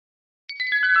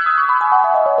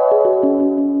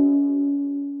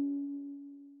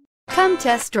Come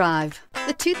test drive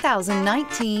the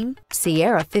 2019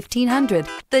 Sierra 1500.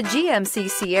 The GMC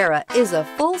Sierra is a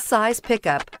full-size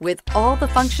pickup with all the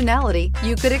functionality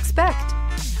you could expect.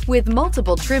 With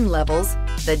multiple trim levels,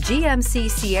 the GMC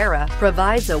Sierra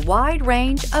provides a wide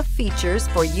range of features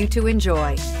for you to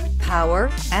enjoy. Power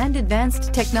and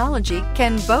advanced technology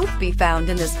can both be found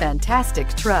in this fantastic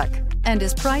truck and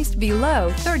is priced below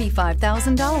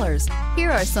 $35,000.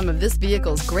 Here are some of this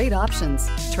vehicle's great options: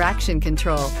 traction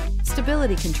control,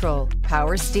 stability control,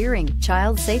 power steering,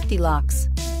 child safety locks,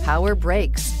 power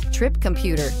brakes, trip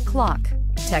computer, clock,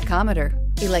 tachometer,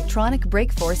 electronic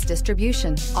brake force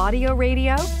distribution, audio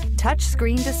radio,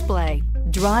 touchscreen display.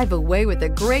 Drive away with a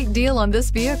great deal on this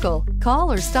vehicle.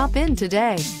 Call or stop in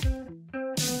today.